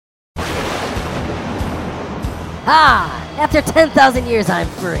Ha! After 10,000 years, I'm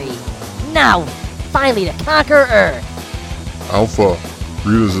free. Now, finally to conquer Earth. Alpha,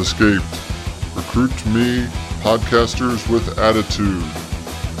 Rita's escaped. Recruit to me, podcasters with attitude.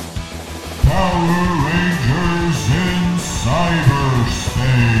 Power Rangers in cyberspace.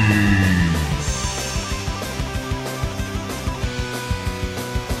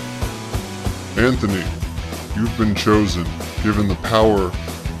 Anthony, you've been chosen, given the power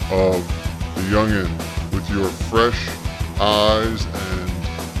of the youngin with your fresh eyes and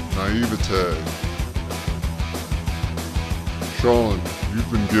naivete. Sean, you've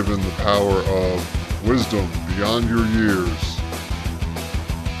been given the power of wisdom beyond your years.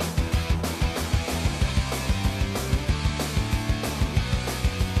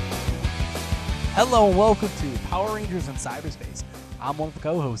 Hello and welcome to Power Rangers in Cyberspace. I'm one of the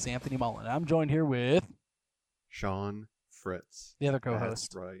co-hosts, Anthony Mullen. I'm joined here with Sean Fritz. the other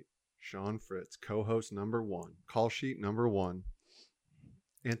co-host. That's right. Sean Fritz, co-host number one. Call sheet number one.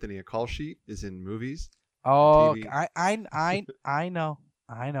 Anthony, a call sheet is in movies. Oh, TV. I know.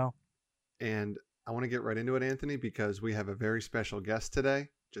 And I want to get right into it, Anthony, because we have a very special guest today.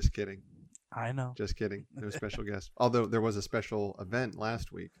 Just kidding. I know. Just kidding. No special guest. Although there was a special event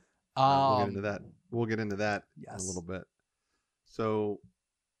last week. We'll get into that. We'll get into that in a little bit. So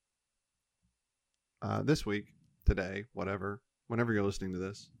this week, today, whenever you're listening to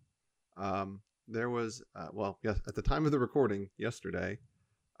this, there was, yes, at the time of the recording yesterday,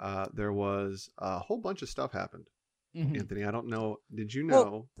 there was a whole bunch of stuff happened. Mhm. Anthony, I don't know. Did you know?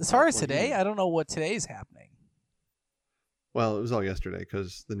 Well, as far as today, I don't know what today is happening. Well, it was all yesterday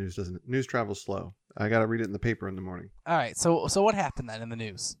because the news travels slow. I got to read it in the paper in the morning. All right. So what happened then in the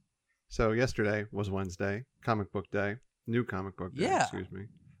news? So yesterday was Wednesday, comic book day, new comic book day, Yeah. excuse me.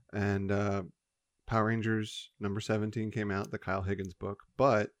 And Power Rangers number 17 came out, the Kyle Higgins book.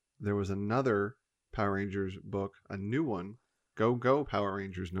 But there was another Power Rangers book, a new one, Go Go Power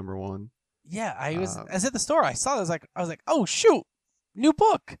Rangers number 1. Yeah, I was at the store. I saw this. I was like, oh shoot, new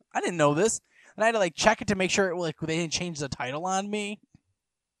book. I didn't know this, and I had to check it to make sure they didn't change the title on me.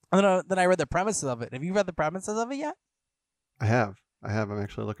 And then I read the premises of it. Have you read the premises of it yet? I have. I'm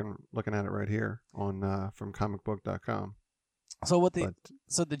actually looking at it right here on from comicbook.com. So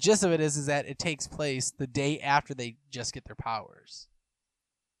so the gist of it is that it takes place the day after they just get their powers.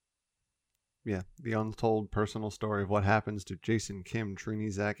 Yeah, the untold personal story of what happens to Jason, Kim,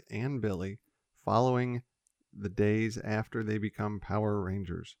 Trini, Zach, and Billy following the days after they become Power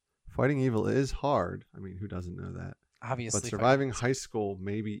Rangers. Fighting evil is hard. I mean, who doesn't know that? Obviously. But surviving high school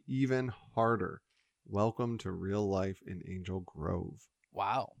may be even harder. Welcome to real life in Angel Grove.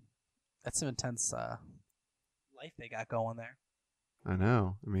 Wow. That's some intense life they got going there. I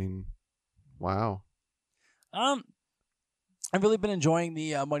know. I mean, wow. I've really been enjoying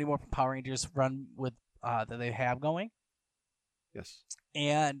the Mighty Morphin Power Rangers run with that they have going. Yes.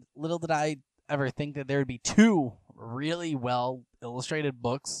 And little did I ever think that there would be two really well illustrated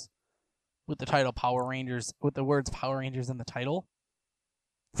books with the title Power Rangers, with the words Power Rangers in the title.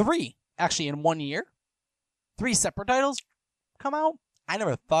 3, actually, in 1 year. 3 separate titles come out. I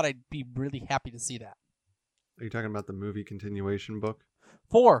never thought I'd be really happy to see that. Are you talking about the movie continuation book?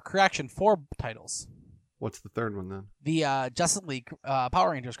 4 titles. What's the third one then? The Justice League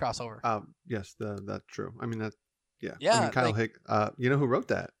Power Rangers crossover. Yes, that's true. I mean, that, yeah. Yeah, I mean, Kyle Higgins, you know who wrote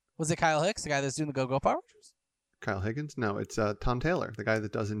that? Was it Kyle Hicks, the guy that's doing the Go-Go Power Rangers? Kyle Higgins? No, it's Tom Taylor, the guy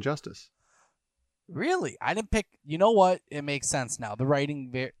that does Injustice. Really? I didn't pick. You know what? It makes sense now. The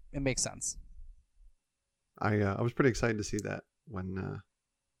writing, it makes sense. I was pretty excited to see that when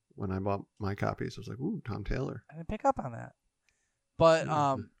I bought my copies. I was like, ooh, Tom Taylor. I didn't pick up on that. But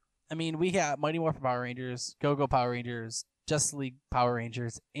I mean, we got Mighty Morphin Power Rangers, Go-Go Power Rangers, Justice League Power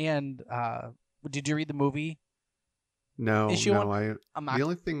Rangers, and did you read the movie? No, Issue no. one?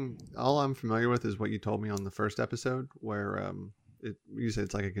 All I'm familiar with is what you told me on the first episode, where you said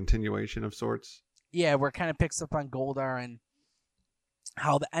it's like a continuation of sorts. Yeah, where it kind of picks up on Goldar and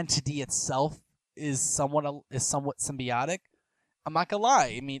how the entity itself is somewhat symbiotic. I'm not gonna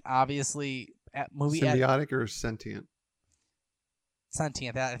lie. I mean, obviously, symbiotic or sentient.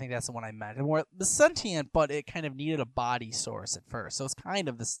 Sentient. I think that's the one I meant. And more the sentient, but it kind of needed a body source at first, so it's kind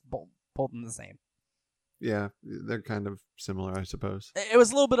of this both in the same. Yeah, they're kind of similar, I suppose. It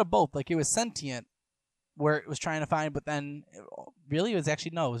was a little bit of both. Like, it was sentient, where it was trying to find, but then really it was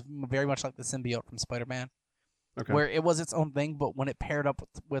very much like the symbiote from Spider-Man, where it was its own thing, but when it paired up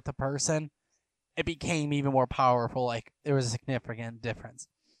with a person, it became even more powerful. Like, there was a significant difference.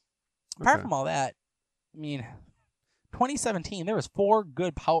 Apart from all that, I mean, 2017, there was 4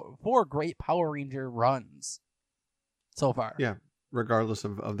 great Power Ranger runs so far. Yeah. regardless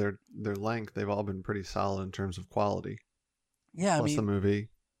of their length, they've all been pretty solid in terms of quality. Yeah, Plus the movie,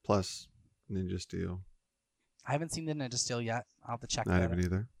 plus Ninja Steel. I haven't seen the Ninja Steel yet. I'll have to check I that haven't out.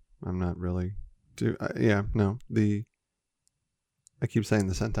 either. I'm not really. I keep saying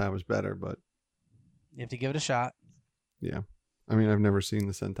the Sentai was better, but You have to give it a shot. yeah. I mean, I've never seen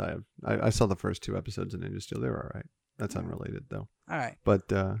the Sentai. I saw the first 2 episodes of Ninja Steel. They were all right. That's unrelated though. All right. But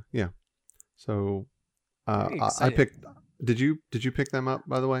yeah. So Very I excited. picked. Did you pick them up,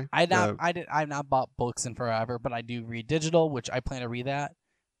 by the way? I've not bought books in forever, but I do read digital, which I plan to read that.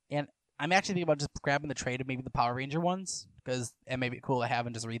 And I'm actually thinking about just grabbing the trade of maybe the Power Ranger ones, because it may be cool to have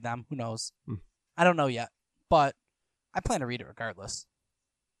and just read them. Who knows? I don't know yet, but I plan to read it regardless.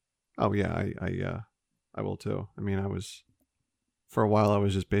 Oh yeah, I will too. I mean, for a while I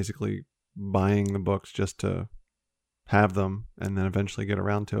was just basically buying the books just to have them, and then eventually get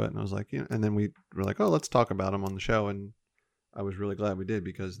around to it. And I was like, and then we were like, oh, let's talk about them on the show, and I was really glad we did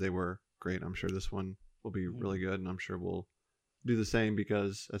because they were great. I'm sure this one will be really good, and I'm sure we'll do the same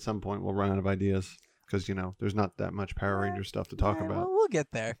because at some point we'll run out of ideas because there's not that much Power Ranger stuff to talk about. We'll get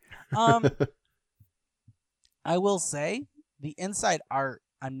there. I will say the inside art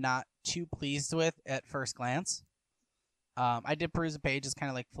I'm not too pleased with at first glance. I did peruse the pages, kind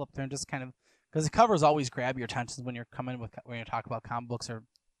of like flip through and just kind of, because the covers always grab your attention when you're talking about comic books or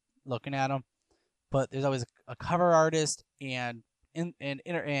looking at them. But there's always a cover artist and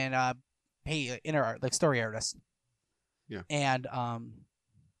inner art, like story artist. Yeah. And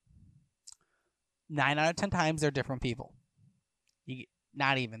 9 out of 10 times they're different people.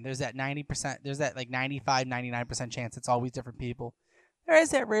 Not even. There's that 90%. There's that like 95, 99% chance it's always different people. There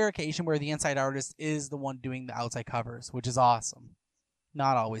is that rare occasion where the inside artist is the one doing the outside covers, which is awesome.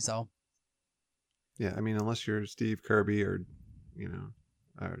 Not always though. Yeah, I mean, unless you're Steve Kirby or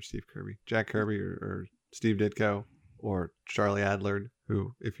Jack Kirby or Steve Ditko or Charlie Adler,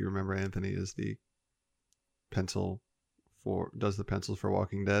 who, if you remember, Anthony, is the does the pencils for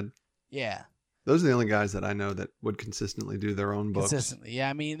Walking Dead. Yeah. Those are the only guys that I know that would consistently do their own books. Consistently, yeah.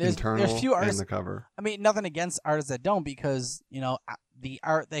 I mean, there's internal few artists and the cover. I mean, nothing against artists that don't, because the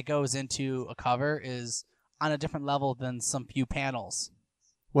art that goes into a cover is on a different level than some few panels.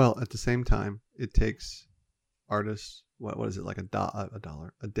 Well, at the same time, it takes artists. What is it, like a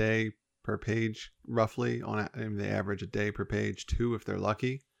day per page, roughly? They average a day per page, 2 if they're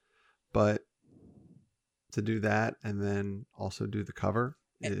lucky. But to do that and then also do the cover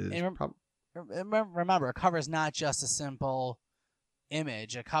is remember, a cover is not just a simple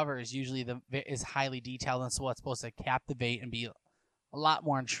image. A cover is usually is highly detailed, and so what's supposed to captivate and be a lot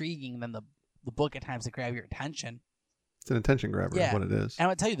more intriguing than the book at times to grab your attention. It's an attention grabber, is what it is. And I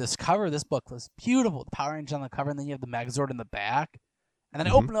would tell you, this cover of this book was beautiful. The Power Rangers on the cover, and then you have the Megazord in the back. And then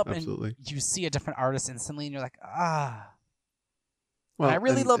I open up absolutely. And you see a different artist instantly, and you're like, ah. Well, and I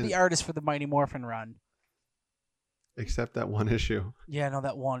really love the artist for the Mighty Morphin run. Except that one issue. Yeah, no,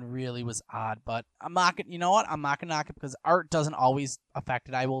 that one really was odd. But I'm not gonna, I'm not gonna knock it because art doesn't always affect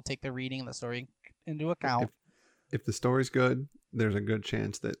it. I will take the reading and the story into account. If the story's good, there's a good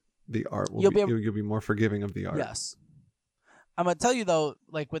chance that the art will you'll be more forgiving of the art. Yes. I'm gonna tell you though,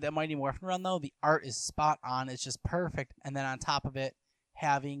 like with that Mighty Morphin run though, the art is spot on. It's just perfect. And then on top of it,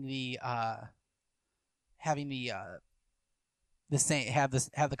 having the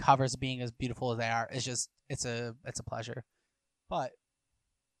covers being as beautiful as they are, it's just it's a pleasure. But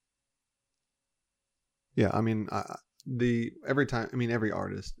yeah, I mean, every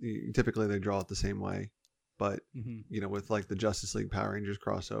artist typically they draw it the same way, but with like the Justice League Power Rangers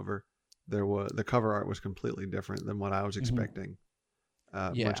crossover, the cover art was completely different than what I was expecting.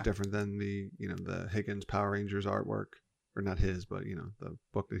 Much different than the Higgins Power Rangers artwork, or not his, but the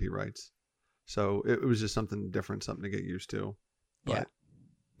book that he writes. So it was just something different, something to get used to. But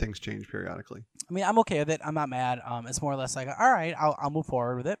things change periodically. I mean, I'm okay with it. I'm not mad. It's more or less like, all right, I'll move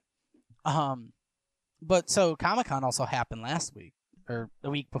forward with it. But so Comic-Con also happened last week or the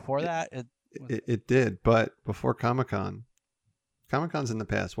week before that. It did, but before Comic-Con's in the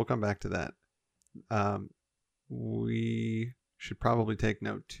past. We'll come back to that. We should probably take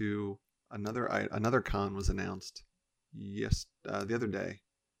note to another con was announced. Yes, the other day.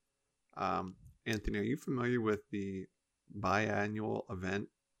 Anthony, are you familiar with the biannual event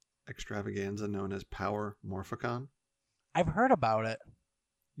extravaganza known as Power Morphicon? I've heard about it.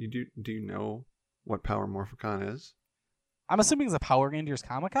 Do you know what Power Morphicon is? I'm assuming it's a Power Rangers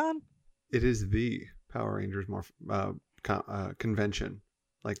Comic-Con? It is the Power Rangers convention.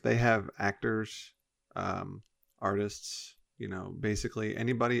 Like, they have actors, artists, basically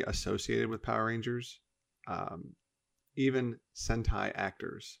anybody associated with Power Rangers, even Sentai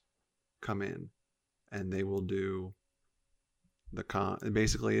actors come in, and they will do the con.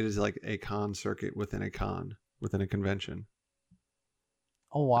 Basically, it is like a con circuit within a convention.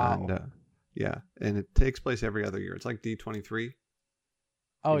 Oh wow. And and it takes place every other year. It's like D23.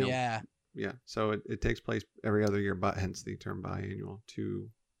 Oh you know, yeah. Yeah, so it takes place every other year, but hence the term biannual. 2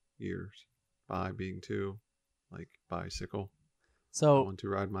 years, bi being 2, like bicycle. I So want to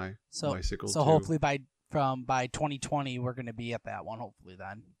ride my bicycle. So hopefully by 2020 we're gonna be at that one. Hopefully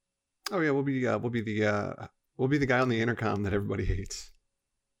then. Oh yeah, we'll be the guy on the intercom that everybody hates.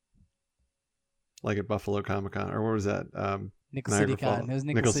 Like at Buffalo Comic Con, or what was that? Nickel City Con. It was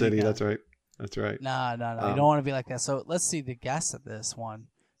Nickel City. Con. That's right. No. You don't want to be like that. So let's see the guests of this one.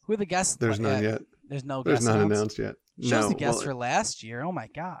 Who are the guests? There's none yet. There's no There's guests none announced yet. Shows the guests for last year. Oh my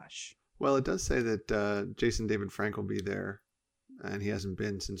gosh. Well, it does say that Jason David Frank will be there, and he hasn't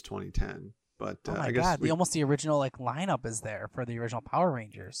been since 2010. But oh my I guess god, almost the original like lineup is there for the original Power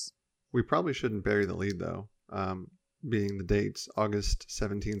Rangers. We probably shouldn't bury the lead though. Being the dates August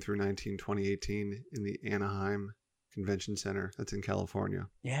 17 through 19, 2018 in the Anaheim Convention Center. That's in California.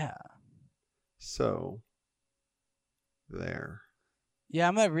 Yeah. So there. Yeah,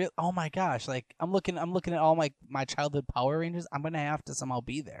 I'm not real. Oh my gosh! Like I'm looking at all my childhood Power Rangers. I'm gonna have to somehow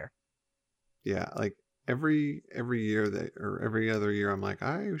be there. Yeah, like every year or every other year, I'm like,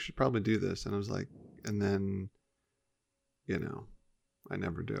 I should probably do this, and I was like, and then, I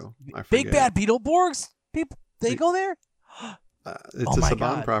never do. I forget. Big Bad Beetleborgs. People, they go there. It's a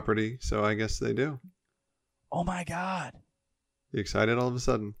Saban property, so I guess they do. Oh my god! You excited all of a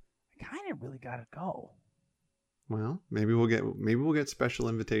sudden? I kind of really gotta go. Well, maybe we'll get special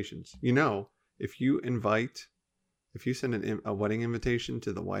invitations. If you send a wedding invitation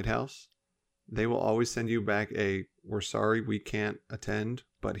to the White House, they will always send you back we're sorry we can't attend,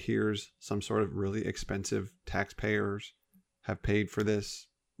 but here's some sort of really expensive taxpayers have paid for this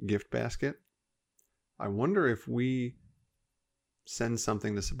gift basket. I wonder if we send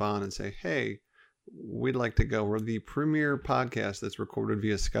something to Saban and say, hey, we'd like to go. We're the premier podcast that's recorded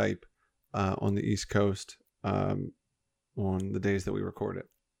via Skype on the East Coast. On the days that we record it.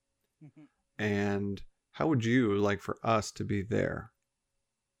 And how would you like for us to be there?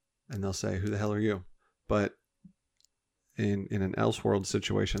 And they'll say, who the hell are you? But in an Elseworld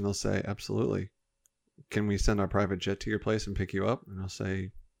situation, they'll say, absolutely. Can we send our private jet to your place and pick you up? And I'll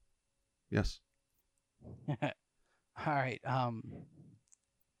say, yes. All right.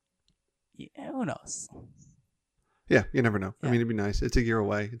 Yeah, who knows? Yeah, you never know. Yeah. I mean, it'd be nice. It's a year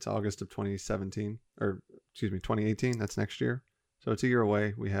away. It's August of 2018. That's next year. So it's a year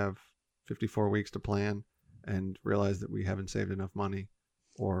away. We have 54 weeks to plan and realize that we haven't saved enough money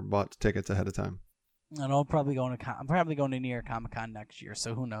or bought tickets ahead of time. And I'm probably going to New York Comic Con next year,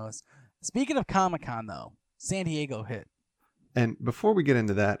 so who knows? Speaking of Comic Con, though, San Diego hit. And before we get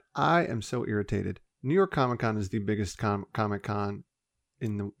into that, I am so irritated. New York Comic Con is the biggest Comic Con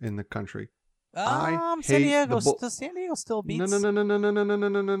in the country. San Diego still beats.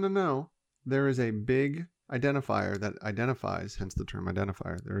 No. There is a big identifier that identifies, hence the term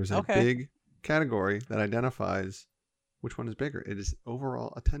identifier. There is a big category that identifies which one is bigger. It is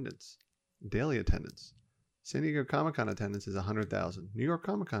overall attendance, daily attendance. San Diego Comic-Con attendance is 100,000. New York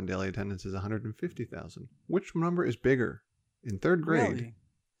Comic-Con daily attendance is 150,000. Which number is bigger? In third grade. Really?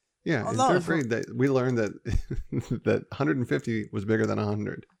 Yeah, third grade, we learned that that 150 was bigger than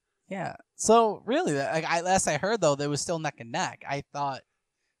 100. Yeah. So really, last I heard though, there was still neck and neck. I thought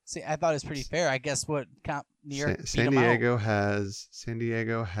it was pretty fair. I guess what New York San Diego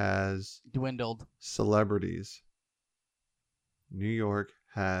has dwindled celebrities. New York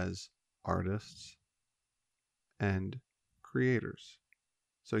has artists and creators.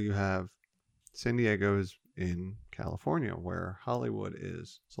 So you have San Diego is in California, where Hollywood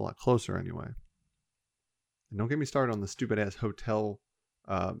is. It's a lot closer anyway. And don't get me started on the stupid ass hotel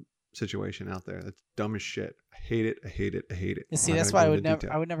situation out there. That's dumb as shit. I hate it. You see, that's why I would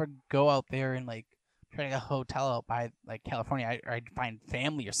never go out there and like try to get a hotel out by like California. I'd find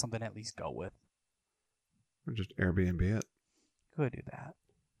family or something to at least go with. Or just Airbnb it. Could do that.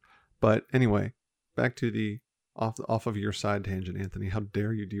 But anyway, back to the off of your side tangent, Anthony. How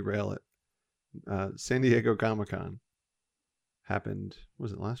dare you derail it? San Diego Comic-Con happened,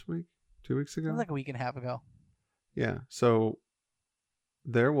 was it last week? 2 weeks ago? It was like a week and a half ago. Yeah. So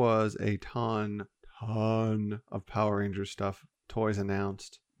there was a ton of Power Rangers stuff, toys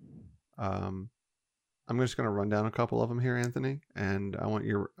announced. I'm just going to run down a couple of them here, Anthony, and I want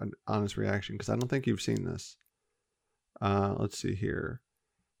your honest reaction because I don't think you've seen this. Let's see here.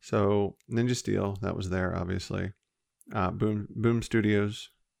 So Ninja Steel, that was there, obviously. Boom Studios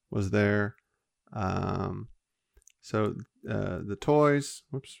was there. So the toys.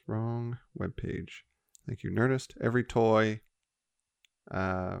 Whoops, wrong webpage. Thank you, Nerdist. Every toy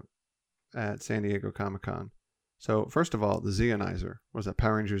at San Diego Comic-Con. So first of all, the Zeonizer. Was that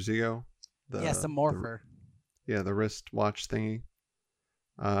Power Ranger Zeo? Yes, the Morpher. The wristwatch thingy.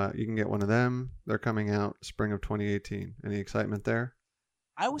 You can get one of them. They're coming out spring of 2018. Any excitement there?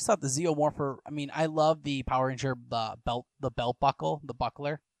 I always thought the Zeo Morpher. I mean, I love the Power Ranger belt buckle, the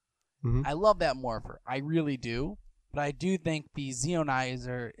buckler. Mm-hmm. I love that Morpher. I really do. But I do think the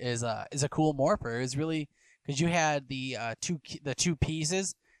Zeonizer is a cool Morpher. It was really because you had the two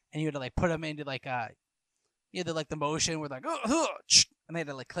pieces and you had to like put them into like you had to like the motion where like and they had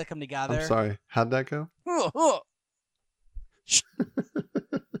to like click them together. I'm sorry. How'd that go?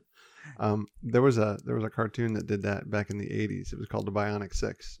 There was a cartoon that did that back in the 80s. It was called The Bionic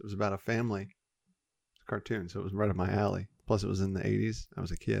Six. It was about a family cartoon, so it was right up my alley. Plus, it was in the 80s. I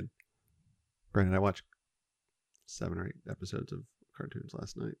was a kid. Granted, I watched 7 or 8 episodes of cartoons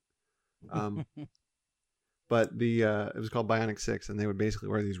last night. But it was called Bionic Six, and they would basically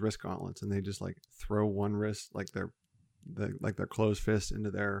wear these wrist gauntlets, and they just like throw one wrist, like their closed fist into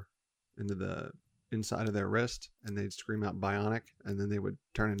the inside of their wrist, and they'd scream out Bionic, and then they would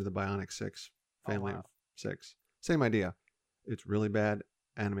turn into the Bionic Six, family of 6. Same idea. It's really bad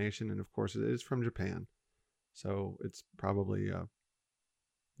animation, and of course it is from Japan, so it's probably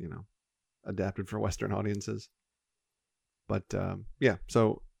adapted for Western audiences. But yeah.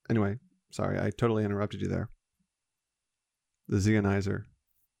 So anyway, sorry, I totally interrupted you there. The Zeonizer.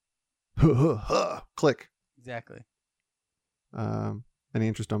 Click. Exactly. Any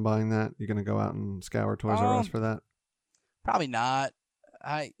interest on buying that? You gonna go out and scour Toys R Us for that? Probably not.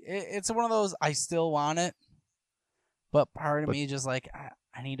 It's one of those I still want it, but part of me just like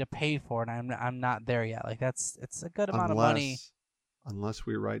I need to pay for it. I'm not there yet. Like it's a good amount of money. Unless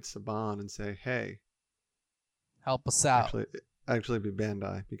we write Saban and say, hey, help us out. Actually be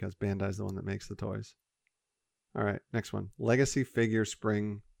Bandai, because Bandai's the one that makes the toys. All right, next one. Legacy Figure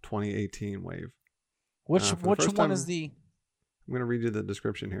Spring 2018 wave. Which one is the... I'm going to read you the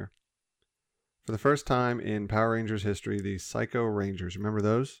description here. For the first time in Power Rangers history, the Psycho Rangers, remember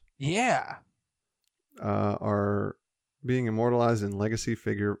those? Yeah. Are being immortalized in legacy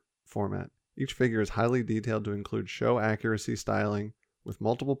figure format. Each figure is highly detailed to include show accuracy styling with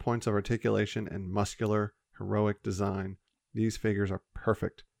multiple points of articulation and muscular, heroic design. These figures are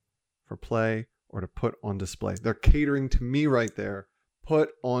perfect for play or to put on display. They're catering to me right there.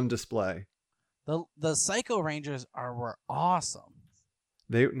 Put on display. The Psycho Rangers were awesome.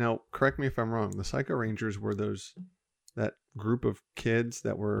 Now, correct me if I'm wrong. The Psycho Rangers were that group of kids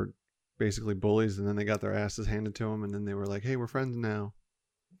that were basically bullies, and then they got their asses handed to them, and then they were like, hey, we're friends now.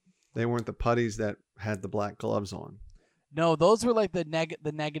 They weren't the putties that had the black gloves on. No, those were like the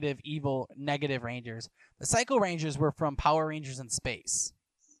negative, evil, negative Rangers. The Psycho Rangers were from Power Rangers in Space.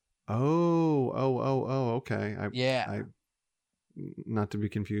 Oh, okay. Yeah. Not to be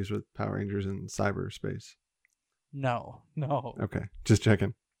confused with Power Rangers in cyberspace. No. Okay, just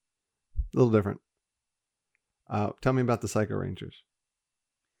checking. A little different. Tell me about the Psycho Rangers.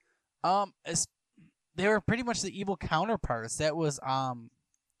 They were pretty much the evil counterparts. That was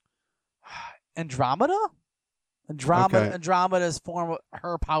Andromeda. Okay. Andromeda's form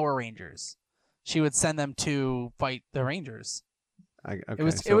her Power Rangers. She would send them to fight the Rangers. Okay.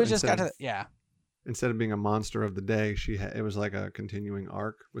 It was just yeah. Instead of being a monster of the day, it was like a continuing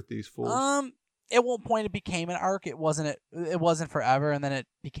arc with these fools. At one point it became an arc. It wasn't forever, and then it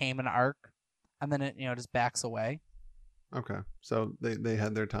became an arc, and then it just backs away. Okay, so they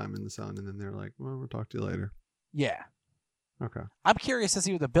had their time in the sun, and then they're like, well, we'll talk to you later. Yeah. Okay. I'm curious to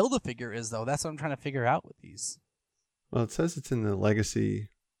see what the Build-A-Figure is, though. That's what I'm trying to figure out with these. Well, it says it's in the Legacy.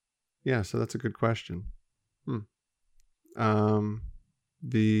 Yeah, so that's a good question.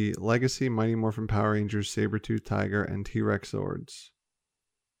 The Legacy Mighty Morphin Power Rangers, Sabretooth Tiger, and T-Rex Swords.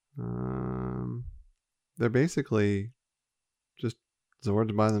 They're basically just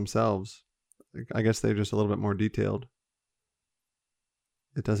Zords by themselves. I guess they're just a little bit more detailed.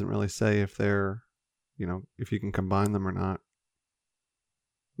 It doesn't really say if they're, if you can combine them or not.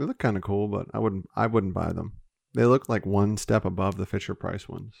 They look kind of cool, but I wouldn't buy them. They look like one step above the Fisher Price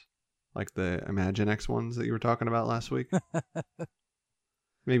ones, like the Imaginext ones that you were talking about last week.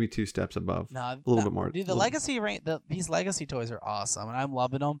 Maybe 2 steps above. A little bit more. Dude, these Legacy toys are awesome, and I'm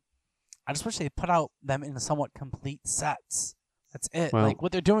loving them. I just wish they put out them in somewhat complete sets. That's it. Well, like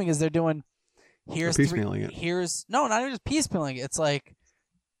what they're doing is here's piecemealing it. Here's no, not even just piecemealing it. It's like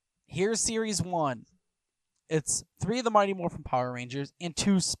here's Series 1. It's 3 of the Mighty Morphin Power Rangers and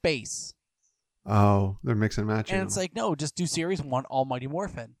 2 Space. Oh, they're mixing and matching. And it's like, no, just do Series 1 all Mighty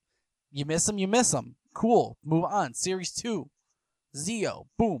Morphin. You miss them. Cool. Move on. Series 2. Zeo.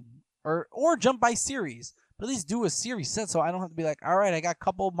 Boom. Or jump by series. But at least do a series set so I don't have to be like, all right, I got a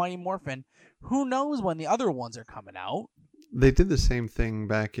couple of Mighty Morphin. Who knows when the other ones are coming out? They did the same thing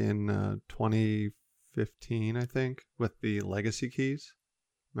back in 2015, I think, with the Legacy keys.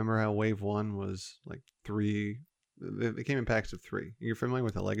 Remember how Wave 1 was like 3? They came in packs of 3. You're familiar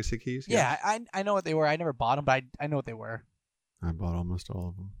with the Legacy keys? Yeah, I know what they were. I never bought them, but I know what they were. I bought almost all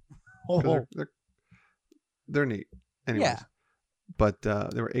of them. Oh, They're neat. Anyways. Yeah. But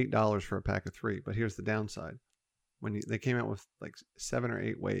they were $8 for a pack of 3. But here's the downside. They came out with like 7 or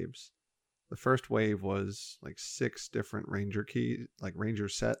 8 waves. The first wave was like 6 different Ranger keys, like Ranger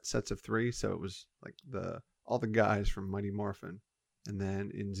sets of 3. So it was like all the guys from Mighty Morphin. And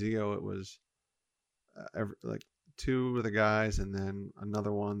then in Zeo, it was like 2 of the guys, and then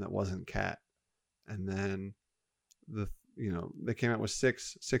another one that wasn't Cat. And then they came out with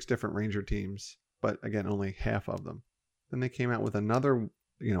six different Ranger teams, but again, only half of them. Then they came out with another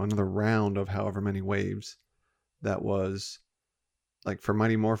round of however many waves. That was like for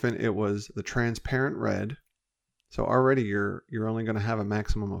Mighty Morphin, it was the transparent red. So already you're only going to have a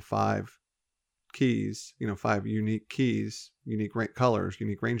maximum of 5 keys, 5 unique keys, unique colors,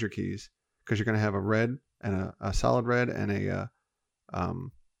 unique Ranger keys, because you're going to have a red and a solid red and a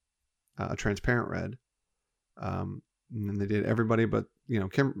transparent red. And then they did everybody but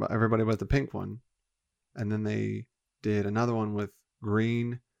everybody but the pink one, and then they did another one with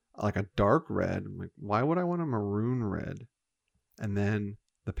green, like a dark red. I'm like, why would I want a maroon red? And then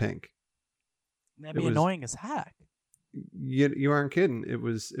the pink. That'd be annoying as heck. You aren't kidding. It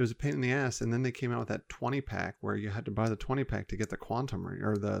was a pain in the ass. And then they came out with that 20 pack where you had to buy the 20 pack to get the Quantum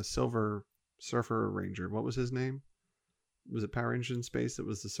or the Silver Surfer Ranger. What was his name? Was it Power Rangers in Space? It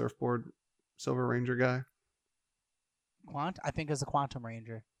was the surfboard Silver Ranger guy. I think it was the Quantum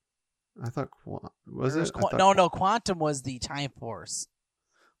Ranger. I thought was it? No. Quantum was the Time Force,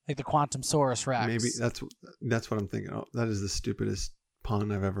 like the Quantum Saurus Rex. Maybe that's what I'm thinking. Oh, that is the stupidest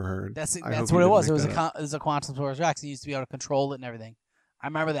pun I've ever heard. That's what it was. It was a Quantum Saurus Rex. You used to be able to control it and everything. I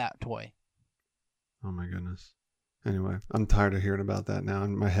remember that toy. Oh my goodness. Anyway, I'm tired of hearing about that now,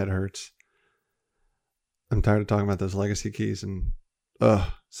 and my head hurts. I'm tired of talking about those legacy keys, and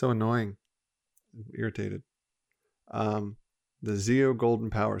so annoying. I'm irritated. The Zeo Golden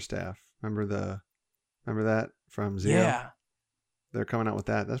Power Staff. Remember that from Zeo? Yeah. They're coming out with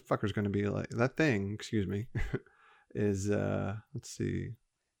that. That fucker's going to be like that thing. Excuse me. Is let's see.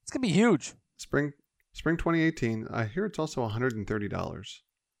 It's gonna be huge. Spring 2018. I hear it's also $130.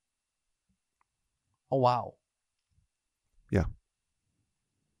 Oh wow. Yeah.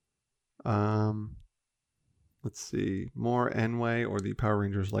 Let's see. More Enway or the Power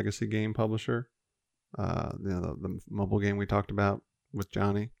Rangers Legacy game publisher. The mobile game we talked about with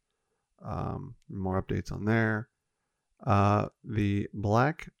Johnny. More updates on there. The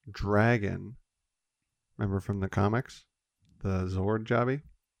Black Dragon. Remember from the comics? The Zord Jobby?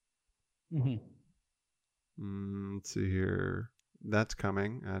 Mm-hmm. Let's see here. That's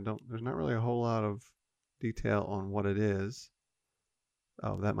coming. There's not really a whole lot of detail on what it is.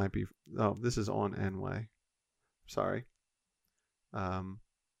 Oh, that might be. Oh, this is on Enway. Sorry. On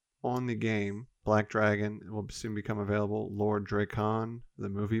the game, Black Dragon will soon become available. Lord Dracon, the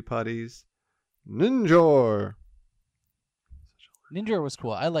movie putties, Ninjor. Ninjor was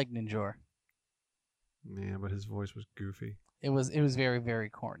cool. I like Ninjor. Yeah, but his voice was goofy. It was very, very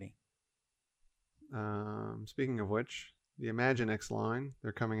corny. Speaking of which, the Imaginext line,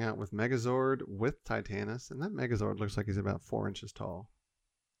 they're coming out with Megazord with Titanus, and that Megazord looks like he's about 4 inches tall.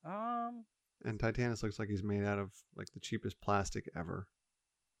 And Titanus looks like he's made out of like the cheapest plastic ever.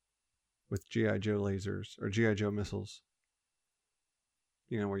 With G.I. Joe lasers or G.I. Joe missiles.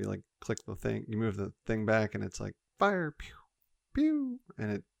 Where you like click the thing, you move the thing back, and it's like fire, pew, pew,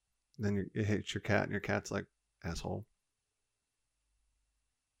 and then it hits your cat, and your cat's like asshole.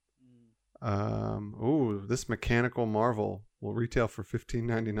 This mechanical marvel will retail for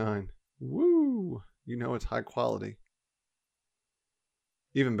 $15.99. Woo! It's high quality.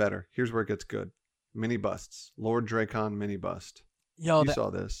 Even better. Here's where it gets good. Mini busts. Lord Dracon mini bust. Yo, you saw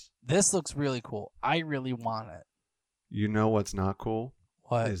this. This looks really cool. I really want it. You know what's not cool?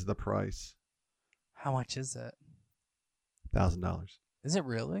 What is the price? How much is it? $1,000. Is it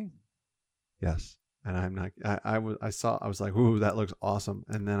really? Yes. And I'm not. I was like, ooh, that looks awesome.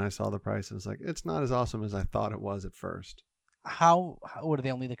 And then I saw the price, and it's like, it's not as awesome as I thought it was at first. How would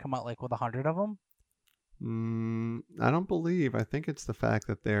they only come out like with 100 of them? I don't believe. I think it's the fact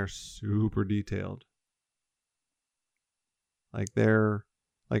that they're super detailed. Like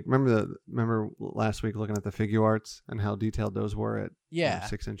remember last week looking at the figure arts and how detailed those were at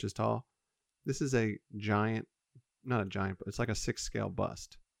 6 inches tall. This is a giant, not a giant, but it's like a 6 scale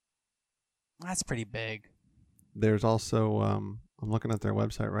bust. That's pretty big. There's also, I'm looking at their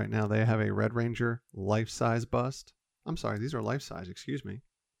website right now. They have a Red Ranger life-size bust. I'm sorry, these are life-size. Excuse me.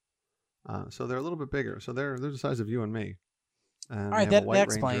 So they're a little bit bigger. So they're the size of you and me. And All right, that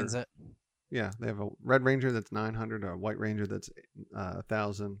explains it. Yeah, they have a Red Ranger that's 900, a White Ranger that's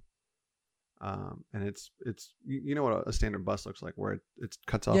 1,000. And it's you know what a standard bust looks like, where it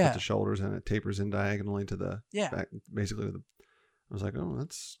cuts off at the shoulders and it tapers in diagonally to the back, basically. I was like, oh,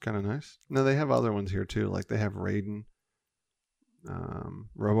 that's kind of nice. No, they have other ones here too. Like they have Raiden,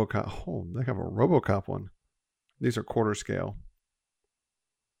 RoboCop. Oh, they have a RoboCop one. These are quarter scale.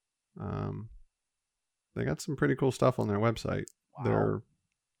 They got some pretty cool stuff on their website. Wow.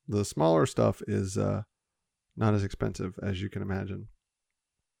 The smaller stuff is not as expensive as you can imagine.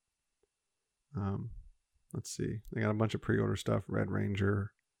 Let's see. They got a bunch of pre-order stuff. Red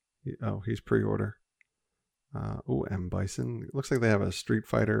Ranger. He's pre-order. M. Bison. It looks like they have a Street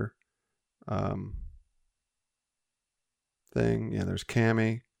Fighter thing. Yeah, there's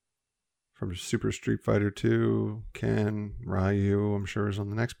Cammy from Super Street Fighter 2. Ken, Ryu, I'm sure is on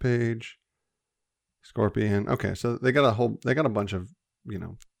the next page. Scorpion. Okay, so they got a bunch of,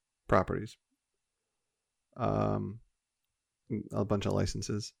 properties. A bunch of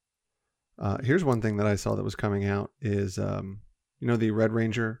licenses. Here's one thing that I saw that was coming out is, the Red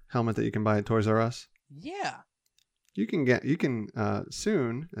Ranger helmet that you can buy at Toys R Us? Yeah. You can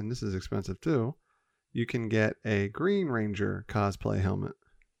soon, and this is expensive too, you can get a Green Ranger cosplay helmet.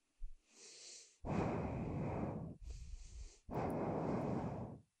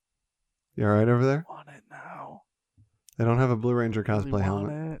 You alright over there? I want it now. They don't have a Blue Ranger cosplay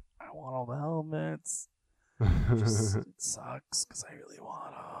helmet. I want all the helmets. It sucks because I really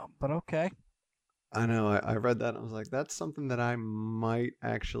want them, but okay. I know. I read that and I was like, that's something that I might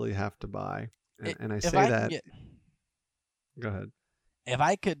actually have to buy. And I say that. Go ahead. If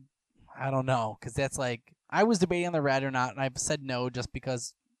I could, I don't know, because that's like, I was debating on the red or not, and I've said no just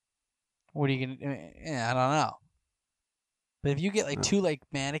because, what are you going to, I don't know. But if you get like two like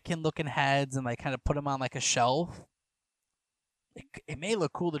mannequin looking heads and like kind of put them on like a shelf, it may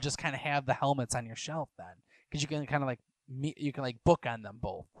look cool to just kind of have the helmets on your shelf then. Because you can kind of like, you can like book on them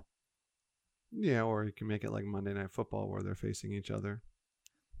both. Yeah, or you can make it like Monday Night Football where they're facing each other.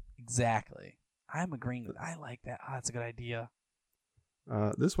 Exactly. I'm agreeing with. I like that. Oh, that's a good idea.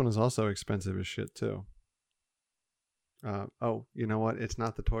 This one is also expensive as shit too. You know what? It's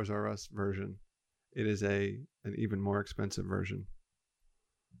not the Toys R Us version. It is an even more expensive version.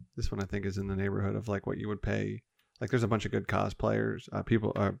 This one I think is in the neighborhood of like what you would pay. Like there's a bunch of good cosplayers,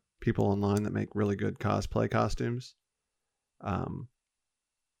 people online that make really good cosplay costumes.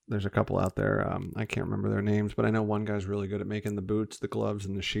 There's a couple out there. I can't remember their names, but I know one guy's really good at making the boots, the gloves,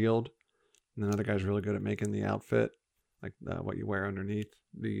 and the shield. And another guy's really good at making the outfit, like what you wear underneath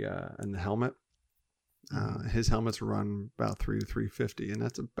and the helmet. His helmets run about $300 to $350, and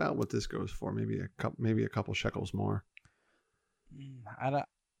that's about what this goes for. Maybe a couple shekels more.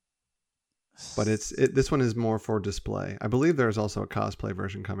 But this one is more for display. I believe there's also a cosplay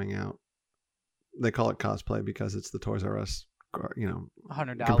version coming out. They call it cosplay because it's the Toys R Us,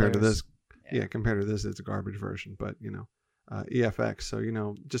 $100 compared to this. Yeah, compared to this, it's a garbage version. But EFX,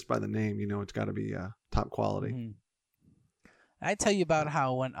 so just by the name, it's got to be top quality. Mm-hmm. I tell you about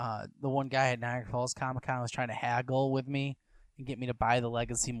how when the one guy at Niagara Falls Comic Con was trying to haggle with me and get me to buy the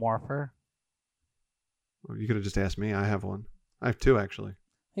Legacy Morpher. Well, you could have just asked me. I have one. I have two actually.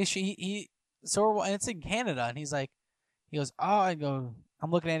 And it's in Canada, and he goes,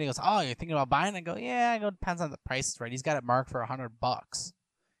 I'm looking at it. He goes, oh, you're thinking about buying it? I go, yeah. I go, depends on the price, right? He's got it marked for $100,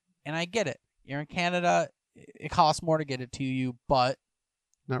 and I get it. You're in Canada. It costs more to get it to you, but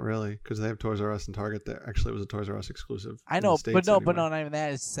not really, because they have Toys R Us and Target there. Actually, it was a Toys R Us exclusive. I know, but no, not even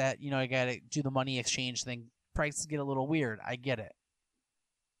that. It's that I got to do the money exchange thing. Prices get a little weird. I get it,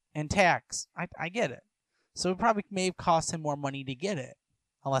 and tax. I get it. So it probably may have cost him more money to get it,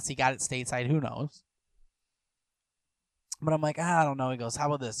 unless he got it stateside. Who knows? But I'm like, I don't know. He goes, how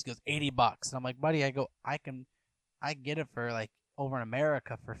about this? He goes, $80. And I'm like, buddy, I can get it for like over in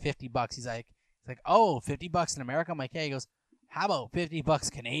America for $50. He's like, oh, $50 in America? I'm like, yeah. He goes, how about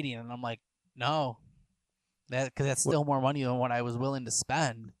 $50 Canadian? And I'm like, no, because that's still more money than what I was willing to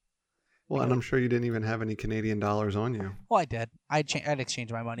spend. Well, and I'm sure you didn't even have any Canadian dollars on you. Well, I did. I'd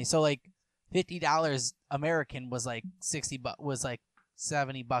exchange my money. So like $50 American was like was like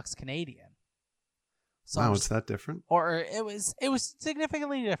 $70 Canadian. So wow, it's that different? Or it was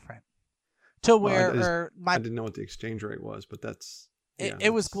significantly different. To where I didn't know what the exchange rate was, but that's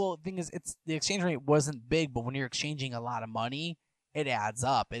it was cool. The thing is, the exchange rate wasn't big, but when you're exchanging a lot of money, it adds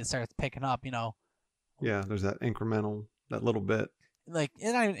up. It starts picking up, Yeah, there's that incremental, that little bit. like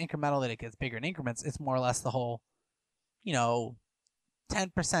it's not even incremental that it gets bigger in increments. It's more or less the whole, 10%.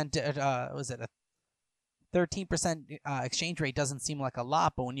 Was it a 13% exchange rate? Doesn't seem like a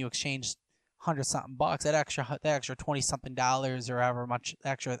lot, but when you exchange $100-something, that extra $20-something or however much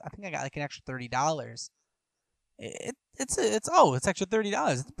extra, I think I got like an extra $30. It's extra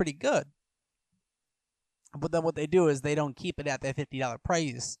 $30. It's pretty good. But then what they do is they don't keep it at that $50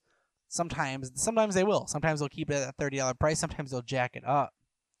 price. Sometimes they will. Sometimes they'll keep it at that $30 price. Sometimes they'll jack it up.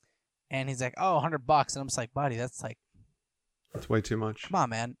 And he's like, "Oh, $100," and I'm just like, "Buddy, that's way too much. Come on,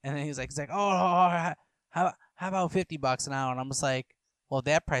 man." And then he's like, "Oh, how about $50 an hour?" And I'm just like, "Well, at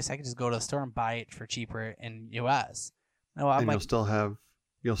that price, I could just go to the store and buy it for cheaper in US." No, I'm and like,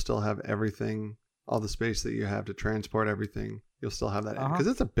 you'll still have everything, all the space that you have to transport everything. You'll still have that because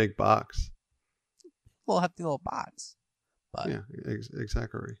it's a big box. We'll have the little box. But yeah,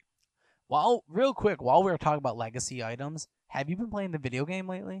 exactly. Well, real quick, while we were talking about legacy items, have you been playing the video game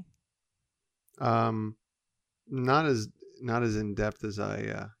lately? Not as in depth as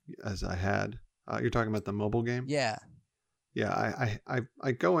I had. You're talking about the mobile game? Yeah. Yeah,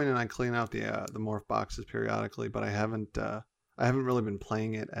 I go in and I clean out the morph boxes periodically, but I haven't really been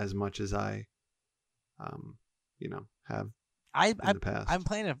playing it as much as I have in the past. I'm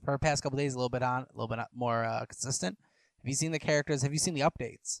playing it for the past couple days, a little bit more consistent. Have you seen the characters? Have you seen the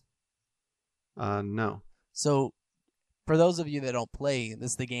updates? No. So, for those of you that don't play,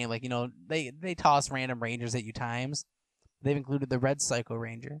 this is the game. Like, they toss random rangers at you times. They've included the Red Psycho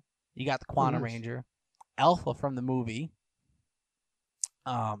Ranger. You got the Quantum Ranger, Alpha from the movie.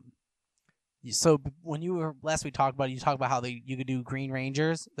 So when you were last we talked about it, you talked about how you could do Green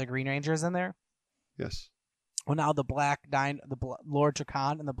Rangers, the Green Rangers in there. Yes. Well, now the Lord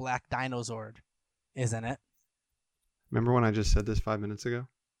Drakkon and the Black Dinozord is in it. Remember when I just said this 5 minutes ago?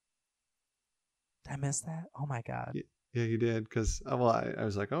 Did I miss that? Oh my god. Yeah, you did. Because I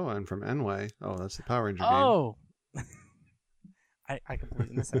was like, oh, I'm from Enway. Oh, that's the Power Ranger game. Oh. I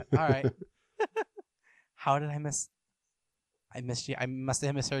completely missed that. All right. How did I miss? I missed you. I must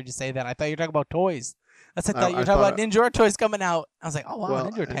have misheard you say that. I thought you were talking about toys. I thought you were talking about Ninja toys coming out. I was like, oh wow,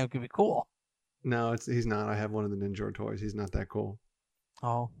 Ninja Time could be cool. No, he's not. I have one of the Ninja toys. He's not that cool.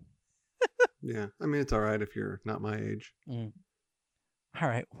 Oh. Yeah, I mean it's all right if you're not my age. Mm. All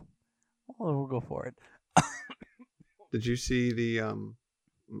right. Well, we'll go for it. Did you see the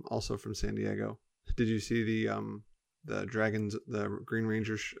also from San Diego? Did you see the dragons, the Green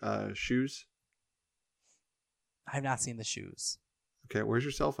Ranger shoes? I have not seen the shoes. Okay, where's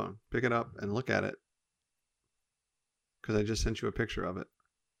your cell phone? Pick it up and look at it. Because I just sent you a picture of it.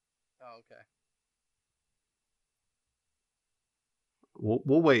 Oh, okay.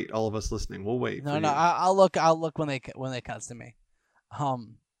 We'll wait. All of us listening, we'll wait. No, I'll look. I'll look when they cuts to me.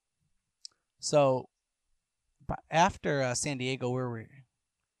 So, after San Diego, where were we?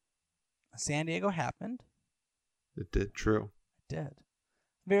 San Diego happened. It did. True. It did.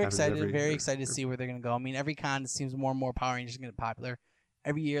 Very excited to see where they're going to go. I mean, every con, it seems more and more Power Rangers are getting popular.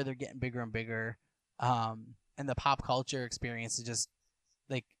 Every year, they're getting bigger and bigger. And the pop culture experience is just,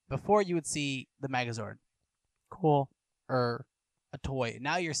 like, before you would see the Megazord. Cool. Or a toy.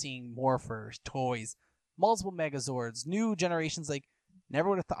 Now you're seeing morphers, toys, multiple Megazords, new generations. Like, never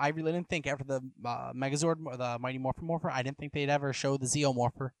would have thought. I really didn't think after the Megazord, the Mighty Morpher, I didn't think they'd ever show the Zeo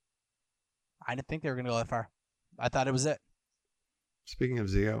Morpher. I didn't think they were going to go that far. I thought it was it. Speaking of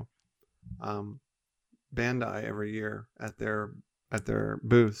Zeo, Bandai every year at their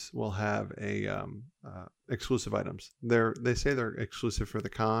booths will have a exclusive items. They say they're exclusive for the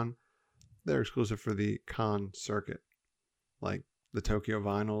con. They're exclusive for the con circuit, like the Tokyo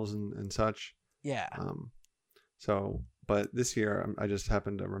vinyls and such. Yeah. But this year I just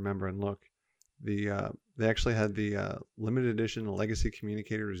happened to remember and look. They actually had the limited edition Legacy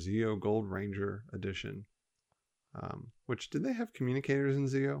Communicator Zeo Gold Ranger edition. Which did they have communicators in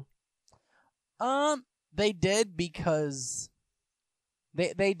Zeo? They did because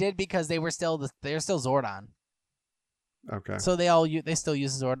they were still Zordon. Okay. So they still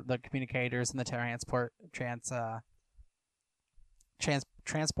use the communicators and the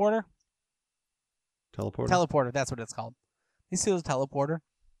transporter. Teleporter. That's what it's called. They still use teleporter.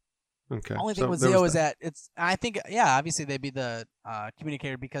 Okay. Only thing with Zeo is that I think obviously they'd be the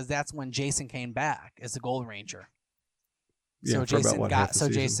communicator because that's when Jason came back as the Gold Ranger. Yeah, so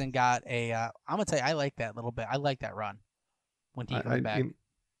Jason got a. I'm gonna tell you, I like that little bit. I like that run when he came back.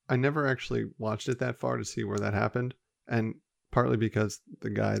 I never actually watched it that far to see where that happened, and partly because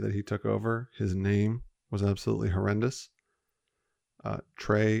the guy that he took over, his name was absolutely horrendous.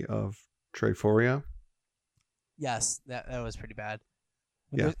 Trey of Treyforia. Yes, that was pretty bad.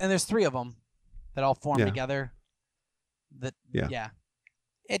 Yeah. And there's three of them that all form together. Yeah.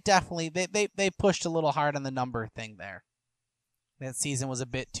 it definitely they pushed a little hard on the number thing there. That season was a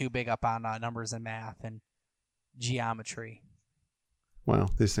bit too big up on numbers and math and geometry. Well,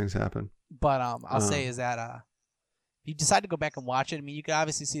 these things happen. But I'll say is that if you decide to go back and watch it, I mean, you can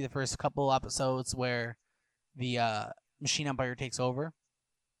obviously see the first couple episodes where the Machine Empire takes over,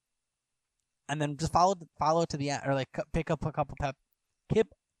 and then just follow it to the end, or like pick up a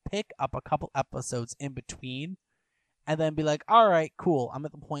couple episodes in between, and then be like, all right, cool, I'm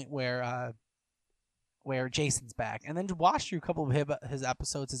at the point where Jason's back, and then to watch through a couple of his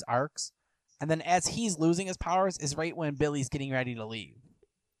episodes, his arcs, and then as he's losing his powers is right when Billy's getting ready to leave.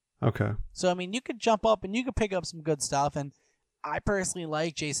 Okay. So I mean, you could jump up and you could pick up some good stuff, and I personally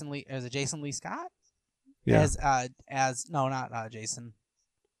like Jason Lee. Is it Jason Lee Scott? Yeah. As no, not Jason.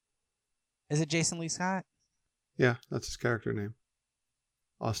 Is it Jason Lee Scott? Yeah, that's his character name.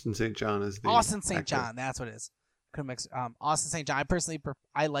 Austin St. John is the Austin St. actor. John. That's what it is. Couldn't mix. Austin St. John. I personally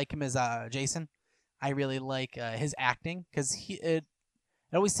I like him as Jason. I really like his acting because it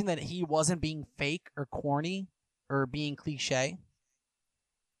always seemed that he wasn't being fake or corny or being cliche.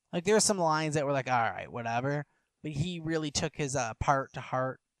 Like there were some lines that were like, all right, whatever, but he really took his part to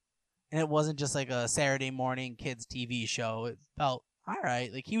heart, and it wasn't just like a Saturday morning kids TV show. It felt all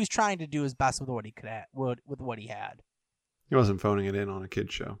right. Like he was trying to do his best with what he could with what he had. He wasn't phoning it in on a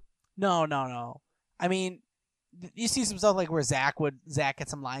kid's show. No. I mean, you see some stuff like where Zach had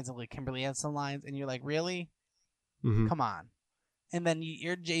some lines and like Kimberly had some lines, and you're like, really? Mm-hmm. Come on. And then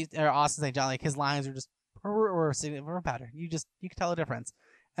you're Austin St. John, like his lines are just were better. You could tell the difference.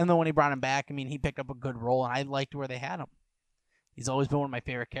 And then when he brought him back, I mean, he picked up a good role, and I liked where they had him. He's always been one of my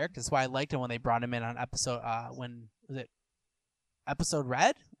favorite characters. That's why I liked him when they brought him in on episode when was it episode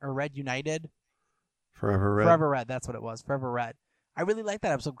Red or Red United? Forever Red. Forever Red, that's what it was. Forever Red. I really like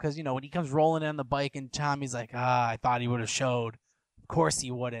that episode because, when he comes rolling in on the bike and Tommy's like, I thought he would have showed. Of course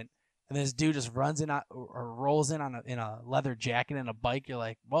he wouldn't. And this dude just runs in or rolls in in a leather jacket and a bike. You're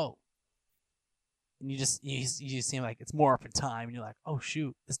like, whoa. And you just see him like, it's morphin' time. And you're like, oh,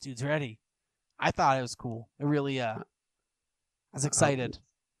 shoot, this dude's ready. I thought it was cool. It really, I was excited.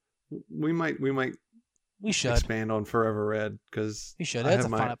 We should expand on Forever Red because we should. It's a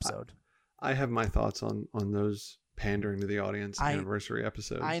fun episode. I have my thoughts on those pandering to the audience anniversary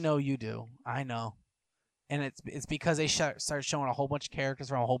episodes. I know you do. I know. And it's because they start showing a whole bunch of characters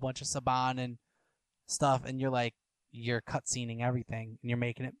from a whole bunch of Saban and stuff, and you're cutscening everything, and you're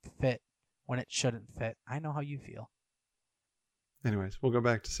making it fit when it shouldn't fit. I know how you feel. Anyways, we'll go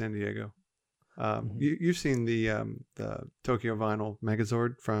back to San Diego. You've seen the Tokyo Vinyl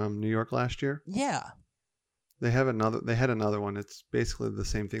Megazord from New York last year? Yeah. They had another one. It's basically the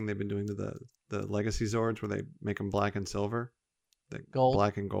same thing they've been doing to the Legacy Zords, where they make them black and silver, gold,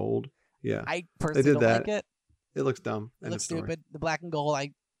 black and gold. Yeah, I personally don't like it. It looks dumb. It looks stupid. The black and gold,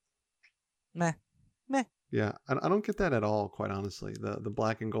 meh. Yeah, I don't get that at all, quite honestly. The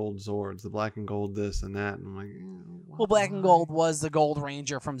black and gold Zords, the black and gold this and that, and I'm like, well, black and gold was the Gold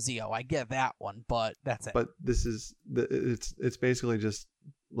Ranger from Zeo. I get that one, but that's it. But this is it's basically just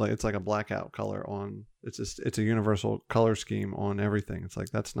like it's like a blackout color on. It's a universal color scheme on everything. It's like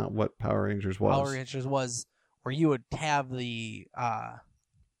that's not what Power Rangers was. Power Rangers was where you would have the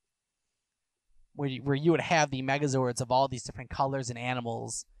where you would have the Megazords of all these different colors and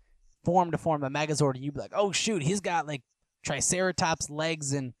animals form to form a Megazord, and you'd be like, oh shoot, he's got like Triceratops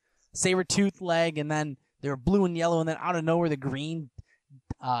legs and Sabertooth leg, and then they're blue and yellow, and then out of nowhere the green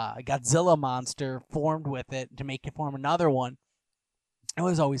Godzilla monster formed with it to make it form another one. It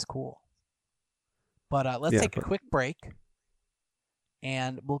was always cool. But let's take a quick break,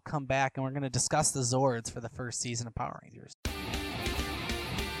 and we'll come back, and we're going to discuss the Zords for the first season of Power Rangers.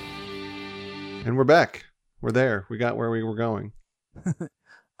 And we're back. We're there. We got where we were going.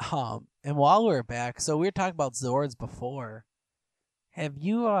 And while we're back, so we were talking about Zords before. Have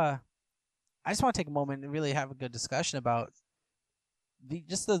you? I just want to take a moment and really have a good discussion about the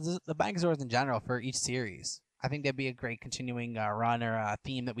Megazords in general for each series. I think that'd be a great continuing run or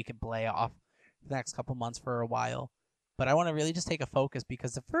theme that we could play off the next couple months for a while. But I want to really just take a focus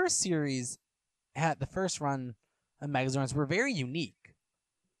because the first series had the first run of Megazords were very unique.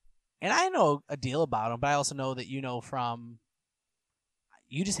 And I know a deal about them, but I also know that you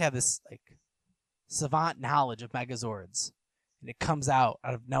just have this like savant knowledge of Megazords, and it comes out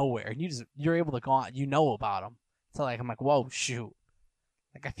of nowhere, and you're able to go on, about them. So like I'm like, whoa, shoot!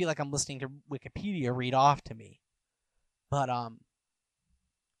 Like I feel like I'm listening to Wikipedia read off to me. But I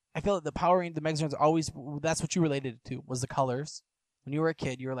feel that the Megazords always, that's what you related it to, was the colors. When you were a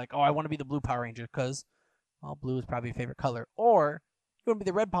kid, you were like, oh, I want to be the blue Power Ranger because, well, blue is probably your favorite color, or you want to be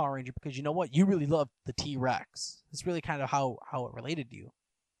the red Power Ranger because you know what? You really love the T-Rex. It's really kind of how it related to you.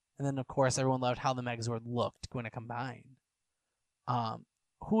 And then, of course, everyone loved how the Megazord looked when it combined.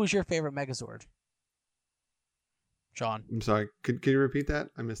 Who was your favorite Megazord? Sean? I'm sorry. Could you repeat that?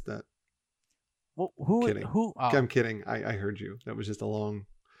 I missed that. Well, who? Kidding. Who? Oh. I'm kidding. I heard you. That was just a long.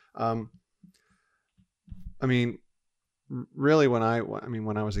 I mean, really, when I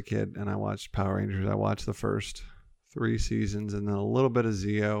was a kid and I watched Power Rangers, I watched the first 3 seasons and then a little bit of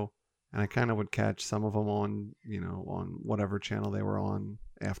Zeo, and I kind of would catch some of them on whatever channel they were on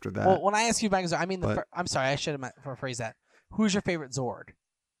after that. Well, when I ask you Megazord, I mean I'm sorry, I should have rephrased that. Who's your favorite Zord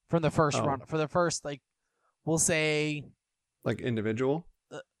from the first run? For the first, like, we'll say, like individual.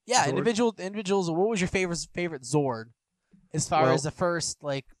 Yeah, Zord? individuals. What was your favorite Zord, as far as the first,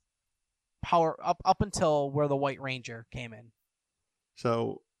 like, power up until where the White Ranger came in?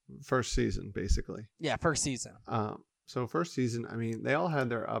 So first season, basically. Yeah, first season. So first season, I mean, they all had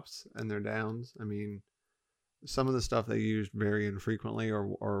their ups and their downs. I mean, some of the stuff they used very infrequently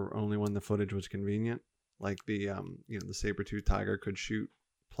or only when the footage was convenient. Like the the saber-tooth tiger could shoot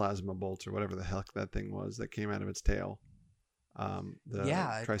plasma bolts or whatever the heck that thing was that came out of its tail.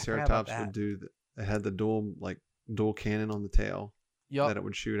 The Triceratops would do. It had the dual cannon on the tail that it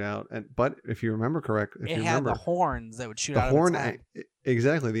would shoot out. But if you remember correct, it had the horns that would shoot out of its head.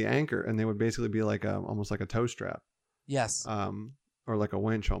 Exactly, the anchor, and they would basically be like almost like a tow strap. Yes. Or like a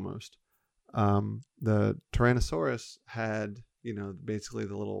winch almost. The Tyrannosaurus had basically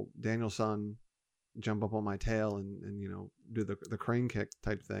the little Daniel-san jump up on my tail and do the crane kick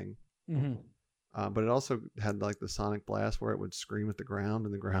type thing. Mm-hmm. But it also had like the sonic blast where it would scream at the ground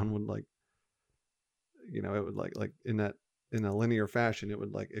and the ground would it would like in a linear fashion, it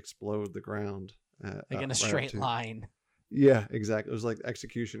would like explode the ground. Like in a straight line. Yeah, exactly. It was like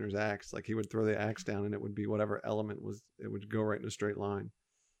Executioner's axe. Like he would throw the axe down and it would be whatever element was, it would go right in a straight line.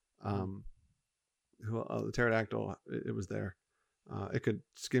 The pterodactyl, it was there. It could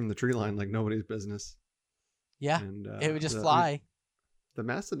skim the tree line like nobody's business. Yeah, and it would just fly. The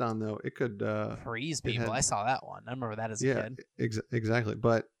mastodon, though, it could freeze people. I saw that one. I remember that as a kid. Exactly.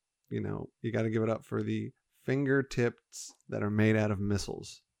 But you got to give it up for the fingertips that are made out of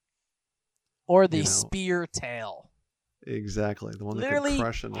missiles, or the spear tail. Exactly, the one that literally could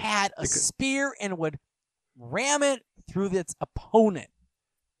crush. Had a spear and would ram it through its opponent.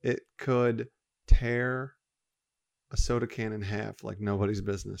 It could tear a soda can in half like nobody's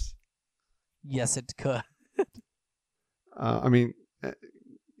business. Yes, it could. I mean,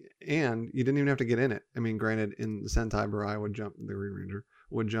 and you didn't even have to get in it. I mean, granted, in the Sentai Burai the Green Ranger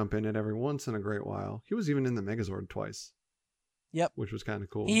would jump in it every once in a great while. He was even in the Megazord twice. Yep, which was kind of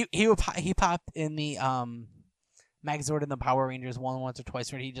cool. He popped in the Megazord and the Power Rangers once or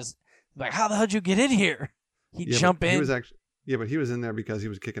twice, where he just like, how the hell did you get in here? He'd jump in. He was actually but he was in there because he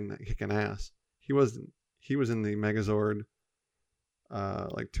was kicking ass. He was in the Megazord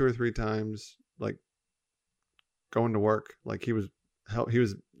like 2 or 3 times, like going to work. Like it was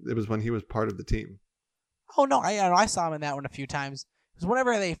when he was part of the team. Oh no, I saw him in that one a few times. Because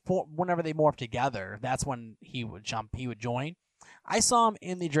whenever they morphed together, that's when he would join. I saw him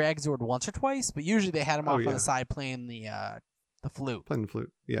in the Dragzord once or twice, but usually they had him off on the side playing the flute. Playing the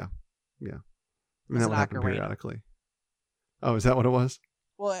flute, yeah. I mean, that would happen periodically. Oh, is that what it was?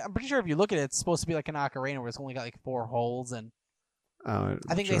 Well, I'm pretty sure if you look at it, it's supposed to be like an ocarina where it's only got like 4 holes, and I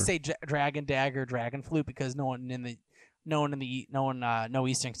think they say dragon dagger, dragon flute because no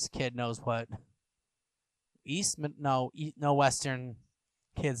Eastern kid knows what no Western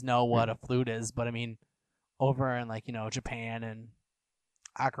kids know what a flute is, but I mean, over in Japan and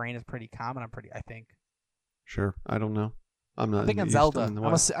ocarina is pretty common. I think. Sure, I don't know. I'm not. I'm thinking Zelda.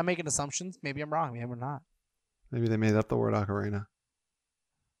 I'm making assumptions. Maybe I'm wrong. Maybe I'm not. Maybe they made up the word ocarina.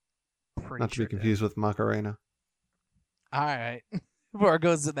 Not to be confused with Macarena. All right, before it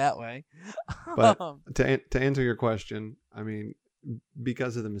goes that way. But to answer your question, I mean,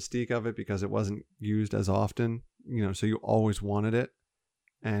 because of the mystique of it, because it wasn't used as often, so you always wanted it,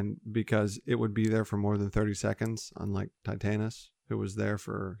 and because it would be there for more than 30 seconds, unlike Titanus, he was there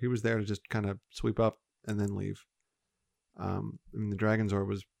to just kind of sweep up and then leave. I mean, the Dragonzord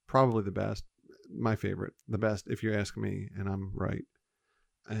was probably the best, my favorite, the best if you ask me, and I'm right.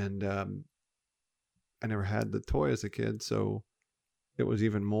 And I never had the toy as a kid, so it was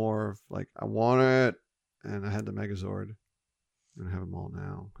even more of like, I want it, and I had the Megazord. I have them all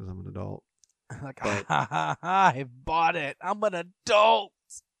now because I'm an adult. I bought it. I'm an adult.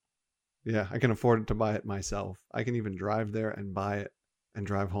 Yeah, I can afford to buy it myself. I can even drive there and buy it and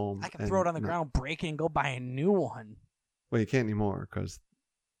drive home. I can throw it on the ground, break it, and go buy a new one. Well, you can't anymore because,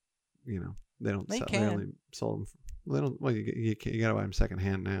 they don't. They only sold them. They don't. Well, you gotta buy them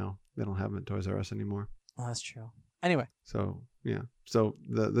secondhand now. They don't have them at Toys R Us anymore. Oh, that's true. Anyway. So Yeah. So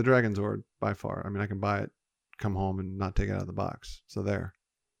the Dragon Zord by far. I mean, I can buy it, come home, and not take it out of the box. So there,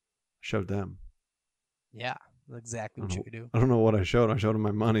 showed them. Yeah, that's exactly what you could do. I don't know what I showed. I showed them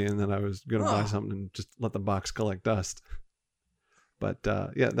my money, and then I was gonna buy Huh. something and just let the box collect dust. But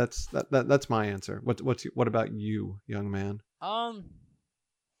yeah, that's my answer. What about you, young man?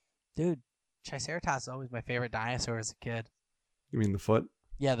 Dude, Triceratops is always my favorite dinosaur as a kid. You mean the foot?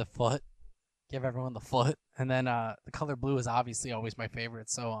 Yeah, the foot. Give everyone the foot. And then the color blue is obviously always my favorite.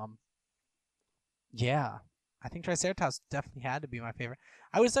 So yeah. I think Triceratops definitely had to be my favorite.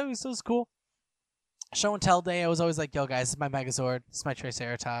 I was always cool. Show and tell day, I was always like, yo guys, this is my Megazord. This is my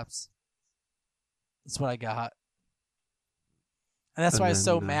Triceratops. That's what I got. And that's why I was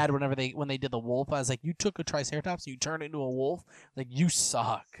so mad when they did the wolf. I was like, you took a Triceratops and you turned it into a wolf? Like, you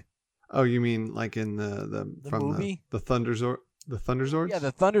suck. Oh, you mean like in the from movie? The Thunderzord? The Thunderzords? Yeah,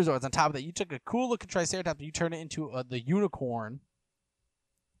 the Thunderzords. On top of that, you took a cool looking Triceratops and you turned it into the unicorn.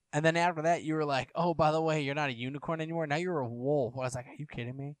 And then after that, you were like, oh, by the way, you're not a unicorn anymore. Now you're a wolf. I was like, are you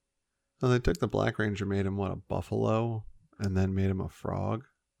kidding me? Oh, they took the Black Ranger, made him a buffalo, and then made him a frog.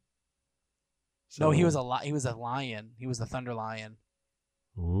 So, No, he was a lion. He was the Thunder Lion.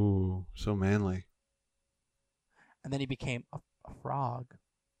 Ooh, so manly. And then he became a frog.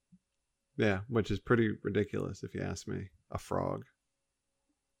 Yeah, which is pretty ridiculous if you ask me. A frog.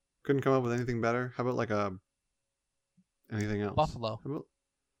 Couldn't come up with anything better. How about like anything else? Buffalo. How about,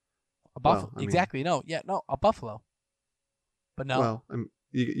 A buffalo. Well, I mean- Exactly. No. Yeah. No. A buffalo. But no. Well, I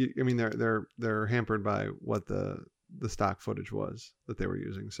mean they're hampered by what the stock footage was that they were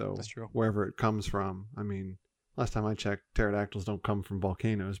using. So That's true. wherever it comes from, I mean, last time I checked, pterodactyls don't come from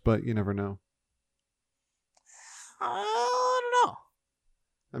volcanoes, but you never know. I don't know.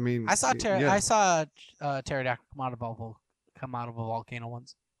 I mean, I saw yeah, I saw pterodactyl come out of a volcano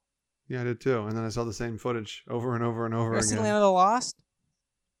once. yeah, I did too. And then I saw the same footage over and over and over You ever seen again. Land of the Lost?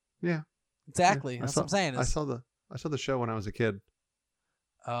 Yeah, Exactly. yeah. That's what I'm saying. I saw the show when I was a kid.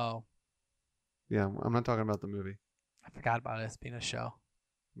 Oh, Yeah, I'm not talking about the movie. I forgot about it as being a show.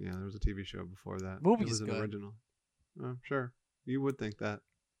 Yeah, there was a TV show before that. Movie it was is an good. original. Sure, you would think that.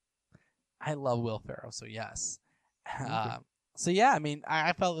 I love Will Ferrell, so yes. Okay. So yeah, I mean,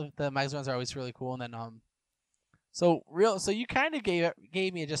 I felt that the Megazords are always really cool, and then so you kind of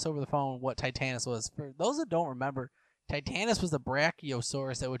gave me just over the phone what Titanus was. For those that don't remember, Titanus was the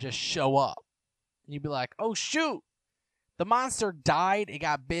Brachiosaurus that would just show up, and you'd be like, oh shoot, the monster died, it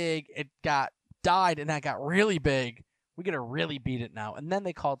got big, died, and that got really big. We gotta really beat it now, and then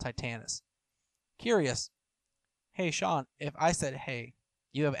they called Titanus. Curious, hey Sean, if I said, hey,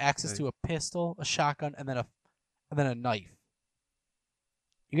 you have access to a pistol, a shotgun, and then a knife.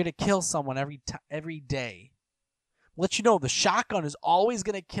 You're gonna kill someone every day. Let you know the shotgun is always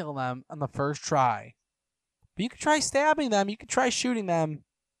gonna kill them on the first try. But you could try stabbing them. You could try shooting them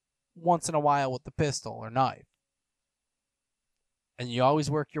once in a while with the pistol or knife. And you always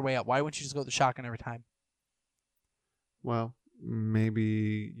work your way up. Why wouldn't you just go with the shotgun every time? Well,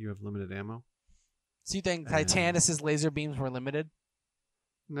 maybe you have limited ammo. So you think Titanus's laser beams were limited?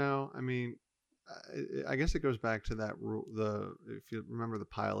 No, I mean, I guess it goes back to that rule. If you remember the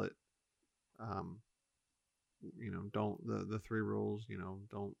pilot, don't the three rules.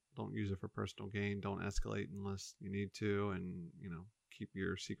 Don't use it for personal gain. Don't escalate unless you need to, and keep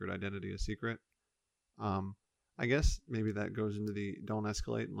your secret identity a secret. I guess maybe that goes into the don't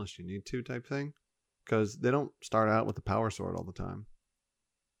escalate unless you need to type thing, because they don't start out with the power sword all the time.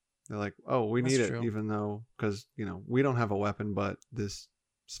 They're like, oh, we That's need true. it, even though because we don't have a weapon, but this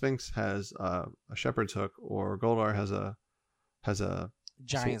Sphinx has a shepherd's hook, or Goldar has a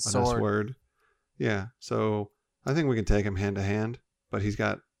Giant an sword. S-word. Yeah, so I think we can take him hand to hand, but he's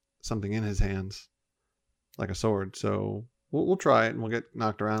got something in his hands, like a sword. So we'll try it, and we'll get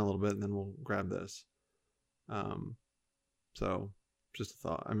knocked around a little bit, and then we'll grab this. So just a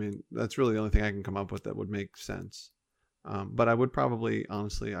thought. I mean, that's really the only thing I can come up with that would make sense. But I would probably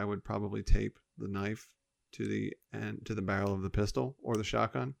tape the knife to the barrel of the pistol or the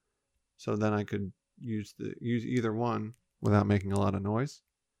shotgun, so then I could use either one without making a lot of noise,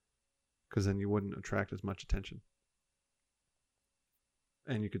 because then you wouldn't attract as much attention,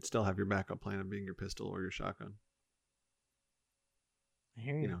 and you could still have your backup plan of being your pistol or your shotgun. I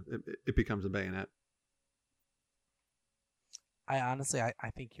hear you. It becomes a bayonet. I honestly, I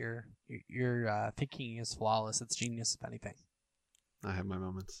think your thinking is flawless. It's genius, if anything. I have my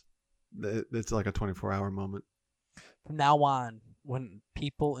moments. It's like a 24-hour moment. From now on, when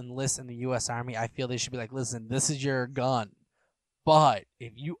people enlist in the U.S. Army, I feel they should be like, listen, this is your gun. But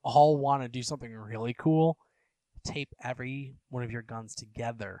if you all want to do something really cool, tape every one of your guns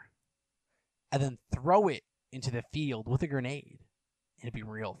together and then throw it into the field with a grenade. It'd be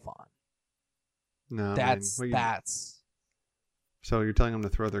real fun. No, That's I mean, that's So you're telling them to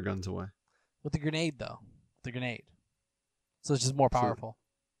throw their guns away? with the grenade though. The grenade. So it's just more So- powerful.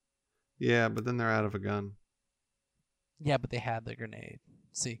 Yeah, but then they're out of a gun. Yeah, but they had the grenade.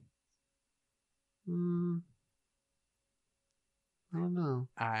 See. I don't know.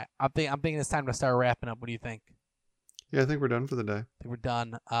 All right. I'm thinking it's time to start wrapping up. What do you think? Yeah, I think we're done for the day. I think we're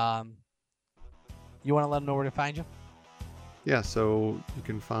done. You want to let them know where to find you? Yeah, so you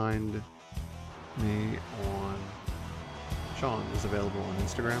can find me on Sean is available on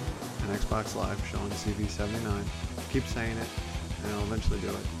Instagram and Xbox Live, Sean CV79. Keep saying it, and I'll eventually do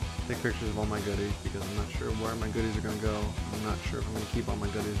it. Take pictures of all my goodies because I'm not sure where my goodies are going to go. I'm not sure if I'm going to keep all my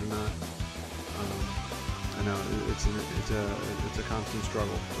goodies or not. I know it's a constant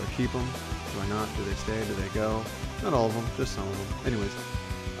struggle. Do I keep them? Do I not? Do they stay? Do they go? Not all of them, just some of them. Anyways,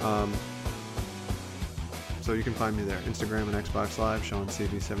 so you can find me there. Instagram and Xbox Live, Sean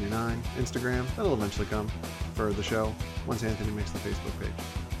CV79. Instagram, that'll eventually come for the show once Anthony makes the Facebook page.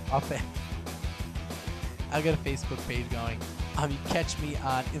 I'll get a Facebook page going. You can catch me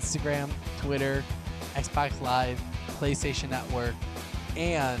on Instagram, Twitter, Xbox Live, PlayStation Network,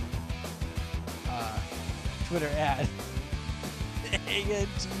 and Twitter at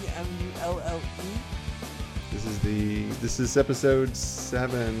ANGMULLE. This is episode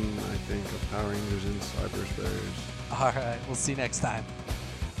 7, I think, of Power Rangers in Cyberspace. All right, we'll see you next time.